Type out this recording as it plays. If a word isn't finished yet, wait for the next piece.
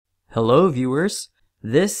Hello viewers,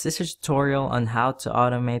 this is a tutorial on how to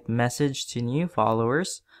automate message to new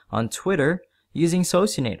followers on Twitter using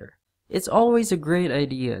Socinator. It's always a great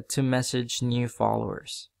idea to message new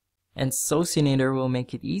followers, and Socinator will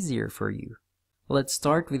make it easier for you. Let's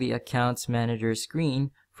start with the Accounts Manager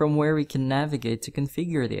screen from where we can navigate to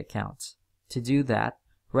configure the accounts. To do that,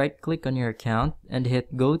 right-click on your account and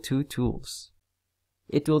hit Go to Tools.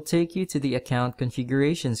 It will take you to the account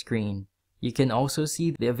configuration screen. You can also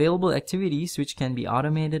see the available activities which can be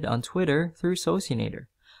automated on Twitter through Socinator.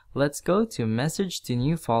 Let's go to Message to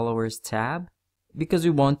New Followers tab because we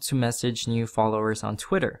want to message new followers on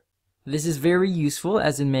Twitter. This is very useful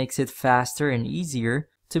as it makes it faster and easier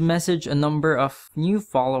to message a number of new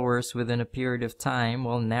followers within a period of time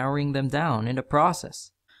while narrowing them down in the process.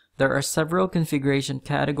 There are several configuration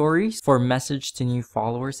categories for Message to New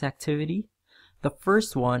Followers activity. The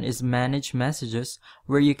first one is Manage Messages,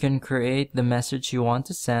 where you can create the message you want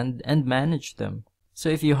to send and manage them. So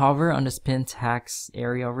if you hover on the spin text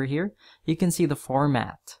area over here, you can see the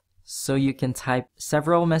format. So you can type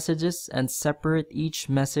several messages and separate each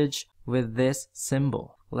message with this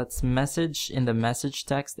symbol. Let's message in the message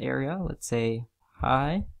text area. Let's say,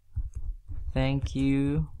 "Hi, thank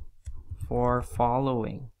you for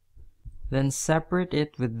following." Then separate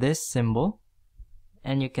it with this symbol.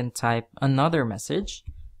 And you can type another message,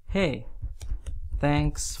 "Hey,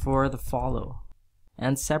 thanks for the follow,"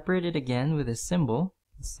 and separate it again with a symbol.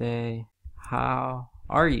 Say, "How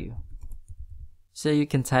are you?" So you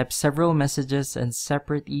can type several messages and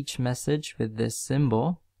separate each message with this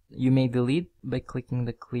symbol. You may delete by clicking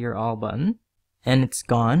the Clear All button, and it's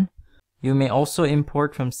gone. You may also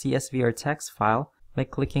import from CSV or text file by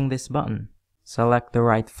clicking this button. Select the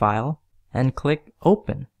right file and click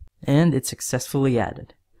Open. And it's successfully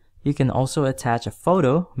added. You can also attach a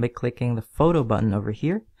photo by clicking the photo button over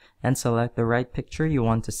here and select the right picture you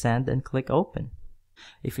want to send and click Open.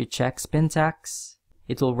 If you check spin text,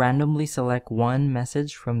 it will randomly select one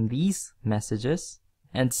message from these messages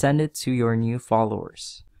and send it to your new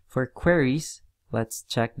followers. For queries, let's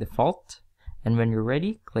check Default, and when you're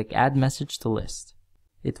ready, click Add Message to List.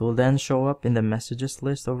 It will then show up in the messages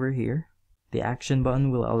list over here. The action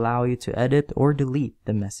button will allow you to edit or delete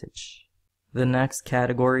the message. The next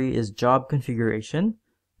category is Job Configuration.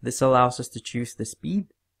 This allows us to choose the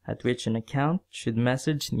speed at which an account should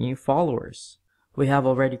message new followers. We have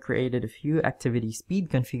already created a few activity speed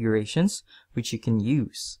configurations which you can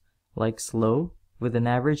use, like slow with an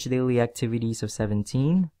average daily activities of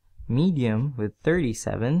 17, medium with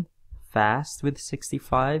 37, fast with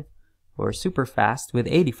 65, or super fast with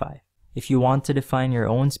 85. If you want to define your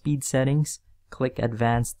own speed settings, click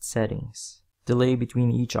Advanced Settings. Delay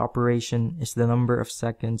between each operation is the number of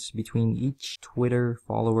seconds between each Twitter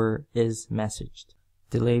follower is messaged.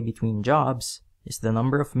 Delay between jobs is the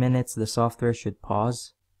number of minutes the software should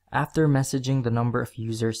pause after messaging the number of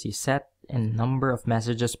users you set and number of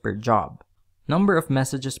messages per job. Number of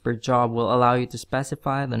messages per job will allow you to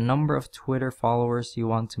specify the number of Twitter followers you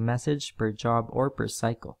want to message per job or per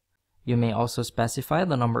cycle. You may also specify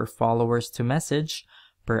the number of followers to message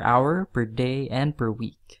per hour, per day, and per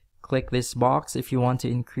week. Click this box if you want to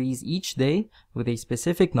increase each day with a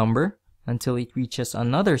specific number until it reaches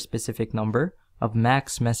another specific number of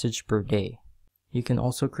max message per day. You can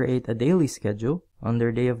also create a daily schedule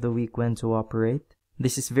under day of the week when to operate.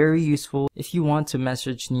 This is very useful if you want to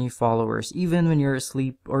message new followers even when you're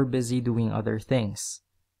asleep or busy doing other things.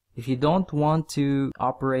 If you don't want to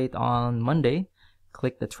operate on Monday,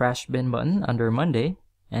 click the trash bin button under Monday,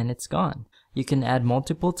 and it's gone. You can add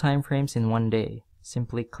multiple time frames in one day.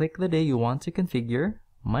 Simply click the day you want to configure,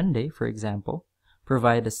 Monday for example,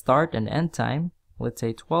 provide a start and end time, let's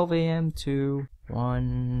say 12 a.m. to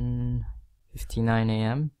 1:59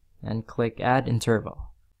 a.m., and click Add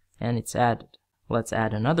Interval, and it's added. Let's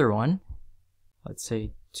add another one, let's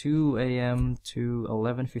say 2 a.m. to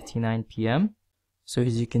 11:59 p.m. So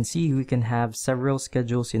as you can see, we can have several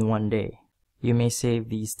schedules in one day. You may save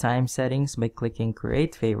these time settings by clicking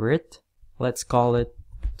Create Favorite. Let's call it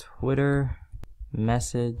Twitter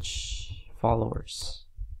Message Followers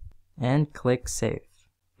and click Save.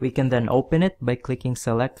 We can then open it by clicking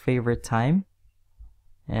Select Favorite Time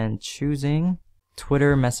and choosing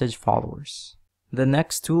Twitter Message Followers. The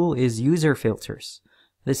next tool is User Filters.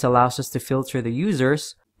 This allows us to filter the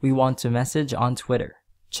users we want to message on Twitter.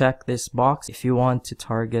 Check this box if you want to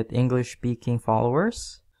target English-speaking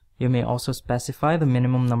followers. You may also specify the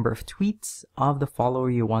minimum number of tweets of the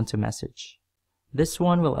follower you want to message. This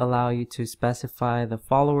one will allow you to specify the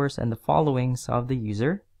followers and the followings of the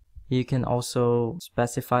user. You can also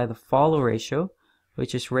specify the follow ratio,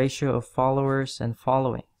 which is ratio of followers and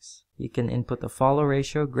followings. you can input a follow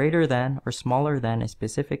ratio greater than or smaller than a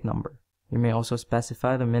specific number. You may also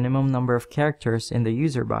specify the minimum number of characters in the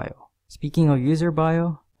user bio. Speaking of user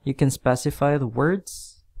bio, you can specify the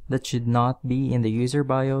words that should not be in the user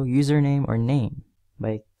bio, username, or name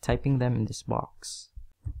by typing them in this box.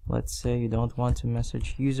 Let's say you don't want to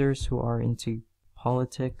message users who are into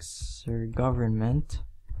politics or government.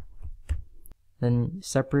 Then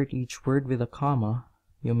separate each word with a comma.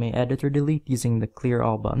 You may edit or delete using the clear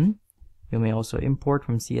all button. You may also import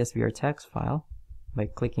from CSV or text file by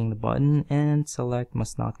clicking the button and select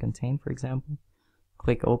must not contain, for example.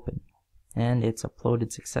 Click open and it's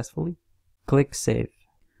uploaded successfully. Click save.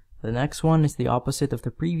 The next one is the opposite of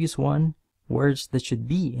the previous one, words that should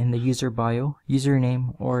be in the user bio,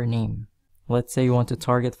 username, or name. Let's say you want to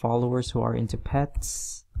target followers who are into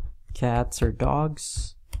pets, cats, or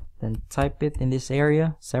dogs. Then type it in this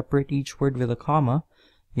area, separate each word with a comma.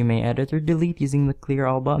 You may edit or delete using the clear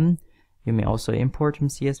all button. You may also import from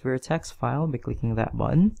CSV or text file by clicking that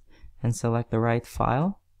button and select the right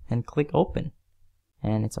file and click open.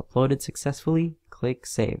 And it's uploaded successfully. Click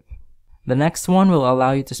save. The next one will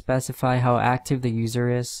allow you to specify how active the user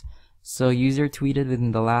is. So user tweeted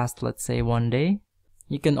within the last, let's say, 1 day.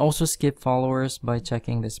 You can also skip followers by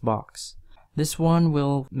checking this box. This one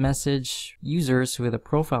will message users with a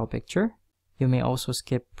profile picture. You may also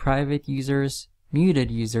skip private users,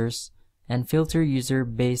 muted users, and filter user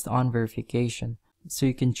based on verification. So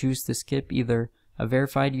you can choose to skip either a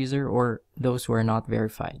verified user or those who are not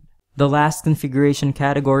verified. The last configuration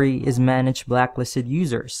category is manage blacklisted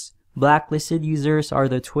users. Blacklisted users are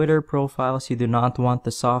the Twitter profiles you do not want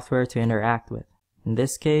the software to interact with. In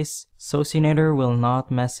this case, Socinator will not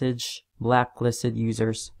message blacklisted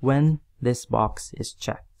users when this box is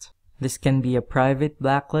checked. This can be a private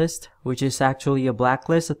blacklist, which is actually a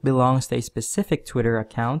blacklist that belongs to a specific Twitter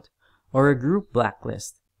account, or a group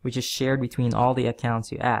blacklist, which is shared between all the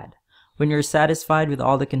accounts you add. When you're satisfied with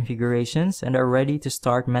all the configurations and are ready to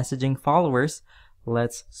start messaging followers,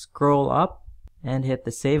 let's scroll up and hit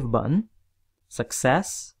the save button,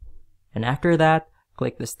 success, and after that,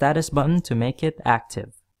 click the status button to make it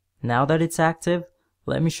active. Now that it's active,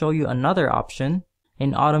 let me show you another option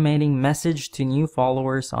in automating message to new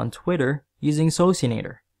followers on Twitter using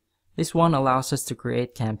Socinator. This one allows us to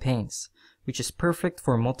create campaigns, which is perfect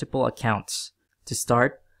for multiple accounts. To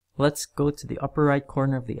start, let's go to the upper right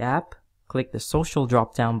corner of the app, click the social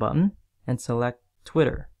drop-down button, and select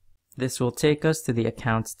Twitter. This will take us to the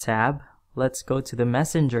Accounts tab. Let's go to the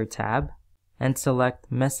Messenger tab and select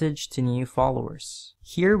Message to New Followers.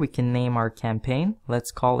 Here we can name our campaign.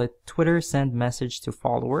 Let's call it Twitter Send Message to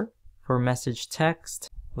Follower. For message text,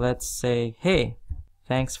 let's say, hey,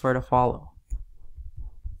 thanks for the follow.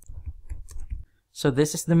 So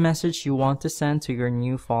this is the message you want to send to your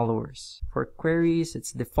new followers. For queries,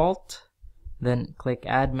 it's default. Then click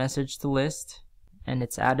Add Message to List, and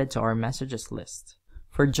it's added to our messages list.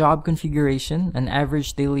 For job configuration, an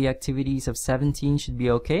average daily activities of 17 should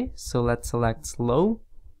be okay, so let's select slow.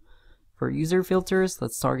 For user filters,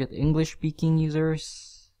 let's target English-speaking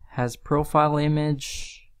users, has profile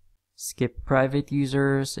image, skip private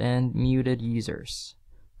users, and muted users.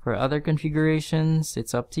 For other configurations,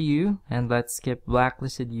 it's up to you, and let's skip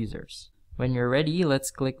blacklisted users. When you're ready,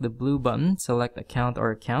 let's click the blue button, select Account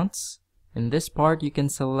or Accounts. In this part, you can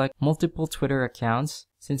select multiple Twitter accounts.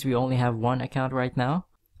 Since we only have one account right now,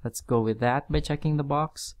 let's go with that by checking the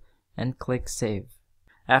box and click Save.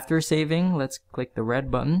 After saving, let's click the red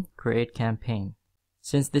button, Create Campaign.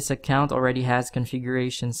 Since this account already has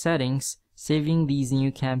configuration settings, saving these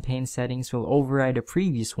new campaign settings will override the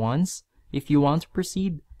previous ones. If you want to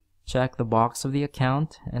proceed, check the box of the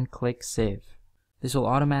account and click Save. This will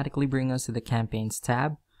automatically bring us to the Campaigns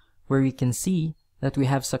tab, where we can see that we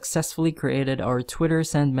have successfully created our Twitter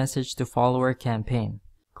Send Message to Follower campaign.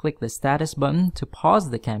 Click the status button to pause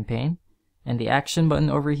the campaign, and the action button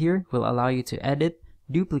over here will allow you to edit,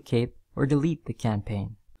 duplicate, or delete the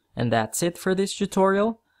campaign. And that's it for this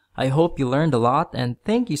tutorial. I hope you learned a lot, and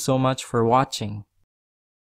thank you so much for watching.